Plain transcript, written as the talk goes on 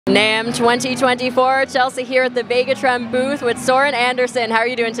NAMM 2024, Chelsea here at the Vega-Trem booth with Søren Andersen. How are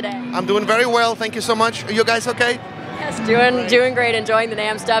you doing today? I'm doing very well, thank you so much. Are you guys okay? Yes, doing great, enjoying the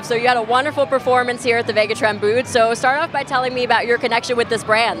NAMM stuff. So you had a wonderful performance here at the Vega-Trem booth. So start off by telling me about your connection with this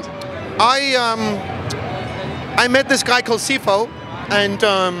brand. I met this guy called Sifo, and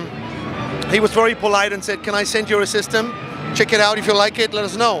he was very polite and said, "Can I send you a system? Check it out. If you like it, let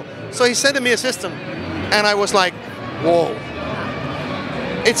us know." So he sent me a system, and I was like, "Whoa!"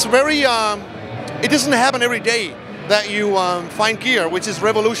 It's very. It doesn't happen every day that you find gear which is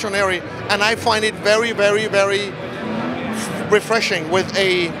revolutionary, and I find it very, very, very refreshing with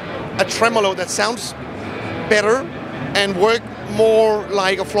a tremolo that sounds better and work more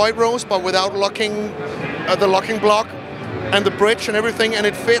like a Floyd Rose, but without locking the locking block and the bridge and everything, and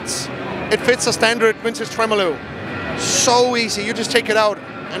it fits. It fits a standard vintage tremolo. So easy. You just take it out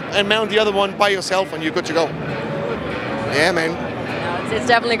and mount the other one by yourself, and you're good to go. Yeah, man. It's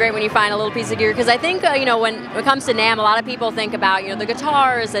definitely great when you find a little piece of gear, because I think you know, when it comes to NAMM, a lot of people think about, you know, the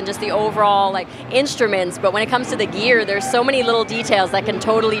guitars and just the overall like instruments, but when it comes to the gear, there's so many little details that can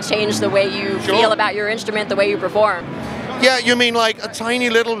totally change the way you feel about your instrument, the way you perform. Yeah, you mean like a tiny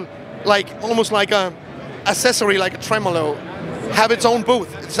little, like almost like a accessory, like a tremolo, have its own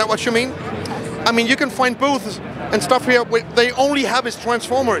booth. Is that what you mean? I mean, you can find booths and stuff here where they only have is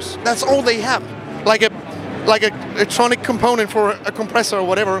transformers. That's all they have, like a electronic component for a compressor or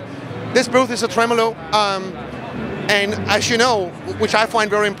whatever. This booth is a tremolo, and as you know, which I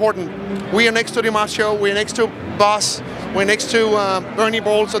find very important, we are next to the Macho, we're next to Boss, we're next to Bernie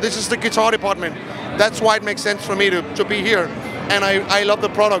Ball, so this is the guitar department. That's why it makes sense for me to be here, and I love the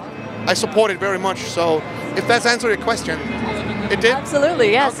product. I support it very much, so if that's answered your question, it did?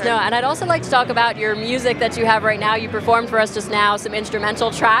 Absolutely, yes. Okay. No, and I'd also like to talk about your music that you have right now. You performed for us just now some instrumental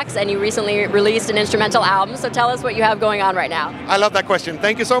tracks, and you recently released an instrumental album, so tell us what you have going on right now. I love that question.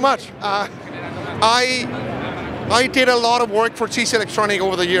 Thank you so much. I did a lot of work for TC Electronic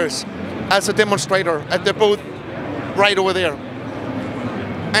over the years as a demonstrator at the booth right over there.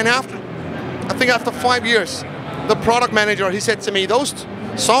 And I think after 5 years, the product manager, he said to me, "Those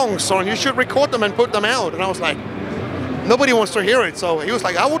songs, Søren, you should record them and put them out." And I was like, nobody wants to hear it. So he was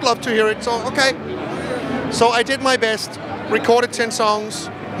like, "I would love to hear it." So, okay. So I did my best, recorded 10 songs,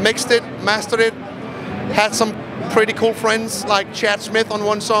 mixed it, mastered it, had some pretty cool friends like Chad Smith on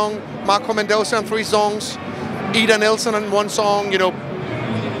one song, Marco Mendoza on 3 songs, Ida Nelson on one song, you know,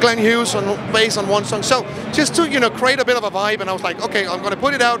 Glenn Hughes on bass on one song. So just to, you know, create a bit of a vibe, and I was like, okay, I'm going to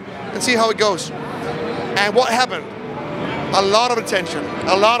put it out and see how it goes. And what happened? A lot of attention,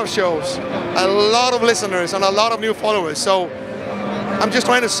 a lot of shows, a lot of listeners, and a lot of new followers. So I'm just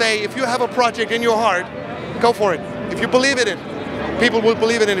trying to say, if you have a project in your heart, go for it. If you believe in it, people will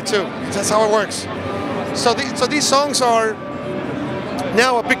believe in it too. That's how it works. So these songs are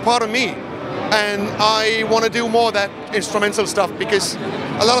now a big part of me, and I want to do more of that instrumental stuff because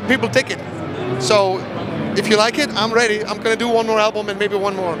a lot of people take it. So if you like it, I'm ready. I'm going to do one more album and maybe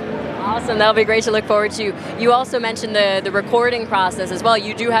one more. Awesome, that'll be great to look forward to. You also mentioned the recording process as well.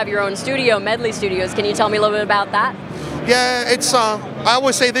 You do have your own studio, Medley Studios. Can you tell me a little bit about that? Yeah, it's, I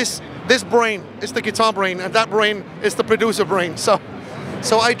always say this brain is the guitar brain, and that brain is the producer brain. So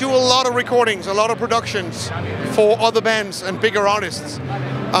I do a lot of recordings, a lot of productions for other bands and bigger artists.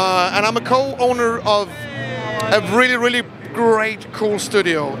 And I'm a co-owner of a really, really great, cool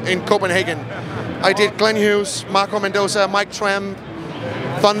studio in Copenhagen. I did Glenn Hughes, Marco Mendoza, Mike Tramp,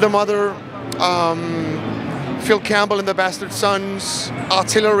 Thunder Mother, Phil Campbell and the Bastard Sons,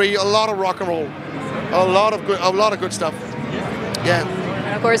 Artillery, a lot of rock and roll, a lot of good stuff. Yeah.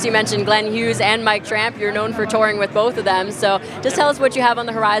 And of course, you mentioned Glenn Hughes and Mike Tramp. You're known for touring with both of them. So just tell us what you have on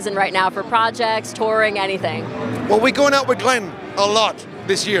the horizon right now for projects, touring, anything. Well, we're going out with Glenn a lot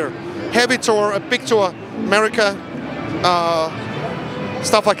this year. Heavy tour, a big tour, America.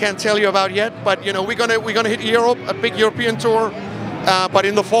 Stuff I can't tell you about yet, but you know, we're gonna hit Europe, a big European tour. But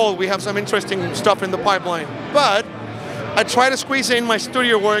in the fall, we have some interesting stuff in the pipeline. But I try to squeeze in my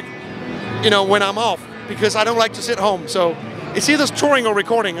studio work, you know, when I'm off, because I don't like to sit home. So it's either touring or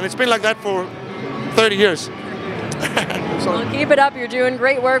recording, and it's been like that for 30 years. Well, keep it up. You're doing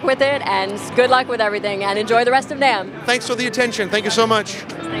great work with it, and good luck with everything, and enjoy the rest of NAMM. Thanks for the attention. Thank you so much.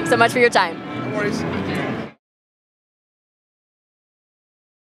 Thanks so much for your time. No worries.